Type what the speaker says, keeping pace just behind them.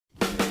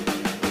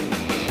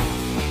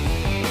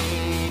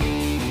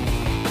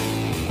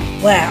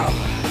Wow.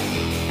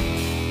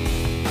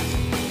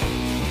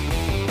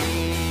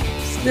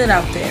 It's good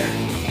out there.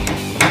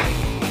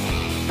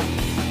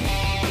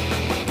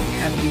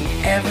 Have you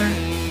ever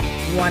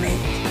wanted?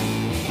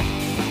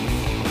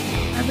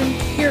 I've been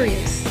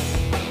curious.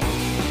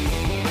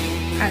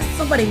 Has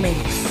somebody made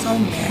you so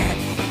mad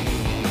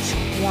that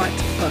you want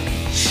to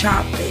fucking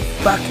chop their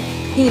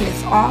fucking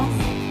penis off?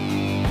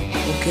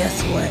 Well,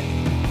 guess what?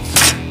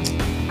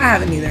 I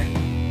haven't either.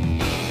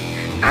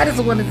 I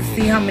just wanted to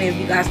see how many of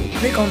you guys would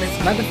click on this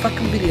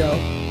motherfucking video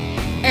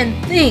and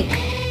think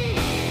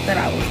that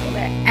I was going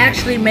to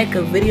actually make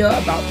a video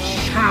about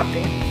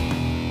chopping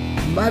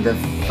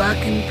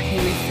motherfucking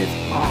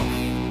penises off.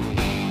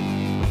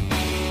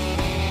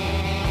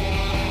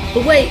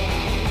 But wait,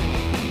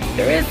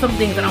 there is some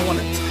things that I want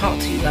to talk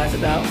to you guys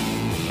about.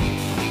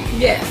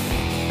 Yes,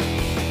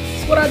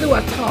 it's what I do,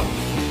 I talk.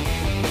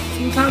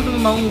 Sometimes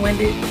I'm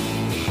long-winded,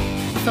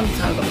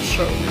 sometimes I'm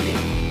short-winded.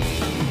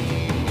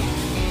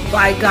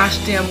 By gosh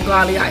damn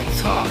golly, I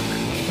talk.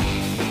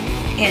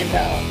 And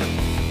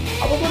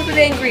I was a little bit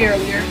angry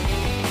earlier.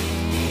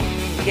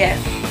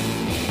 Yes.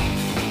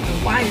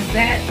 And why is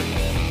that?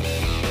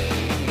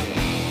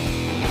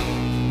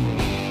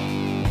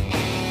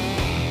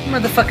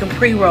 Motherfucking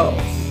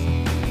pre-rolls.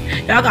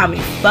 Y'all got me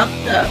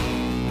fucked up.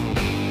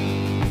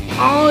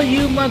 All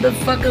you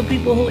motherfucking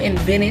people who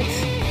invented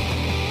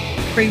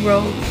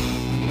pre-rolls,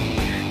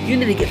 you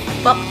need to get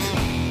fucked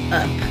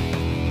up.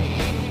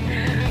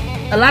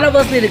 A lot of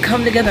us need to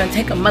come together and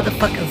take a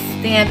motherfucking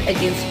stand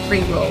against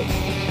pre-rolls.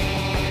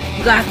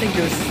 You guys think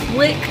you're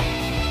slick?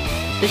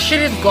 The shit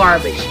is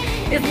garbage.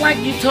 It's like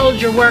you told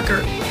your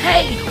worker,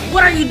 hey,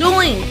 what are you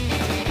doing?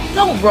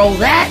 Don't roll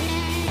that.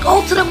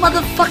 Go to the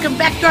motherfucking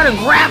backyard and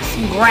grab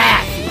some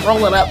grass and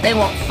roll it up. They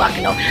won't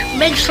fucking know.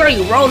 Make sure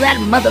you roll that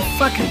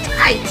motherfucking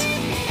tight.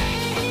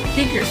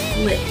 Think you're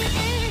slick,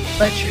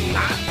 but you're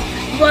not.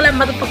 You roll that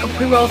motherfucking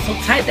pre-roll so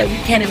tight that we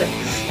can't even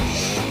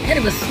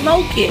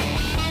smoke it.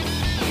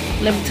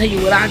 Let me tell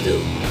you what I do.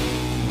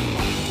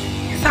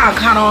 It's how I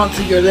caught on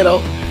to your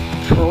little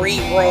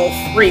pre-roll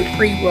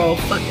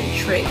fucking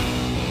trick.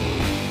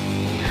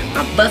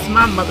 I bust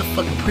my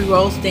motherfucking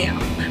pre-rolls down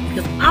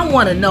because I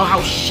want to know how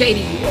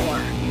shady you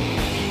are.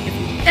 If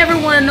you ever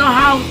want to know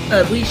how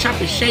weed shop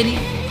is shady,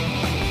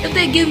 if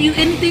they give you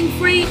anything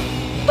free,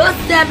 bust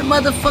that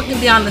motherfucking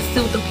down to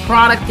see what the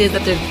product is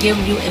that they're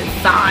giving you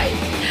inside.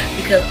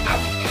 Because I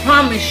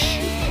promise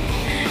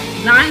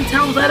you, 9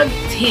 times out of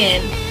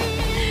 10,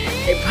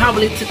 they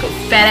probably took a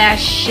fat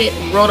ass shit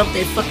and rolled up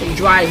their fucking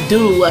dry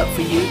doodle up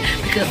for you,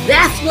 because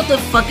that's what the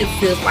fuck it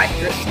feels like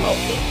you're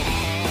smoking.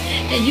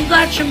 And you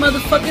got your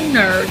motherfucking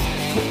nerves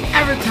to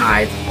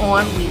advertise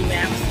on weed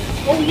maps.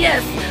 Oh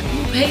yes,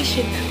 you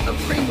patient a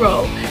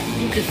pre-roll.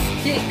 You can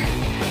stick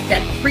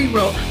that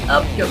pre-roll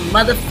up your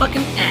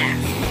motherfucking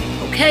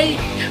ass. Okay?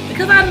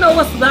 Because I know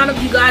a lot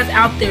of you guys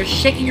out there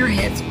shaking your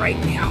heads right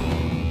now,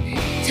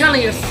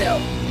 telling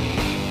yourself,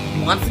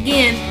 once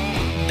again,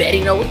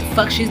 Betty know what the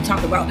fuck she's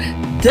talking about.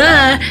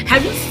 Duh!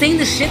 Have you seen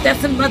the shit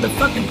that's in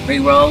motherfucking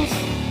pre-rolls?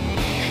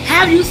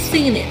 Have you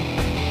seen it?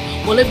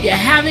 Well, if you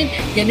haven't,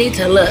 you need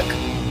to look.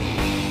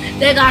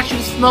 They got you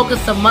smoking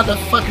some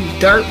motherfucking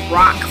dirt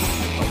rocks,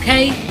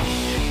 okay?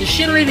 The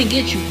shit don't even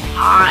get you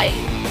high.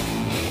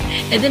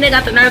 And then they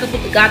got the nerve to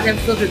put the goddamn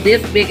filter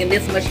this big and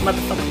this much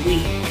motherfucking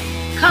weed.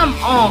 Come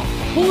on,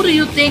 who do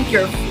you think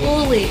you're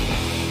fooling?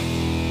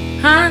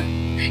 Huh?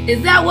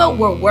 Is that what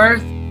we're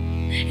worth?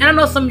 And I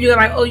know some of you are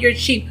like, oh, you're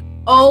cheap.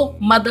 Oh,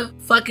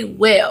 motherfucking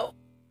well.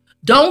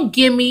 Don't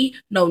give me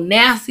no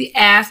nasty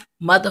ass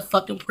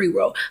motherfucking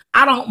pre-roll.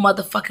 I don't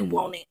motherfucking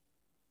want it.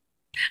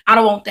 I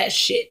don't want that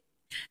shit.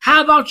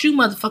 How about you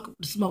motherfucker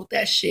smoke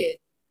that shit?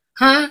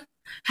 Huh?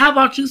 How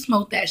about you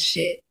smoke that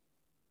shit?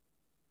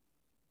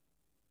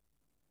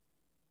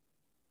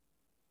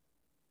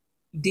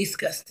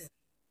 Disgusting.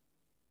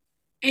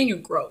 And you're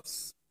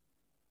gross.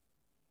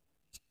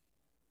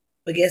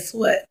 But guess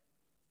what?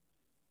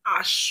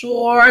 I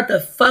sure the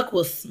fuck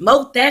will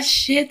smoke that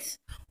shit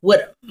with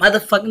a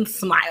motherfucking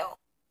smile.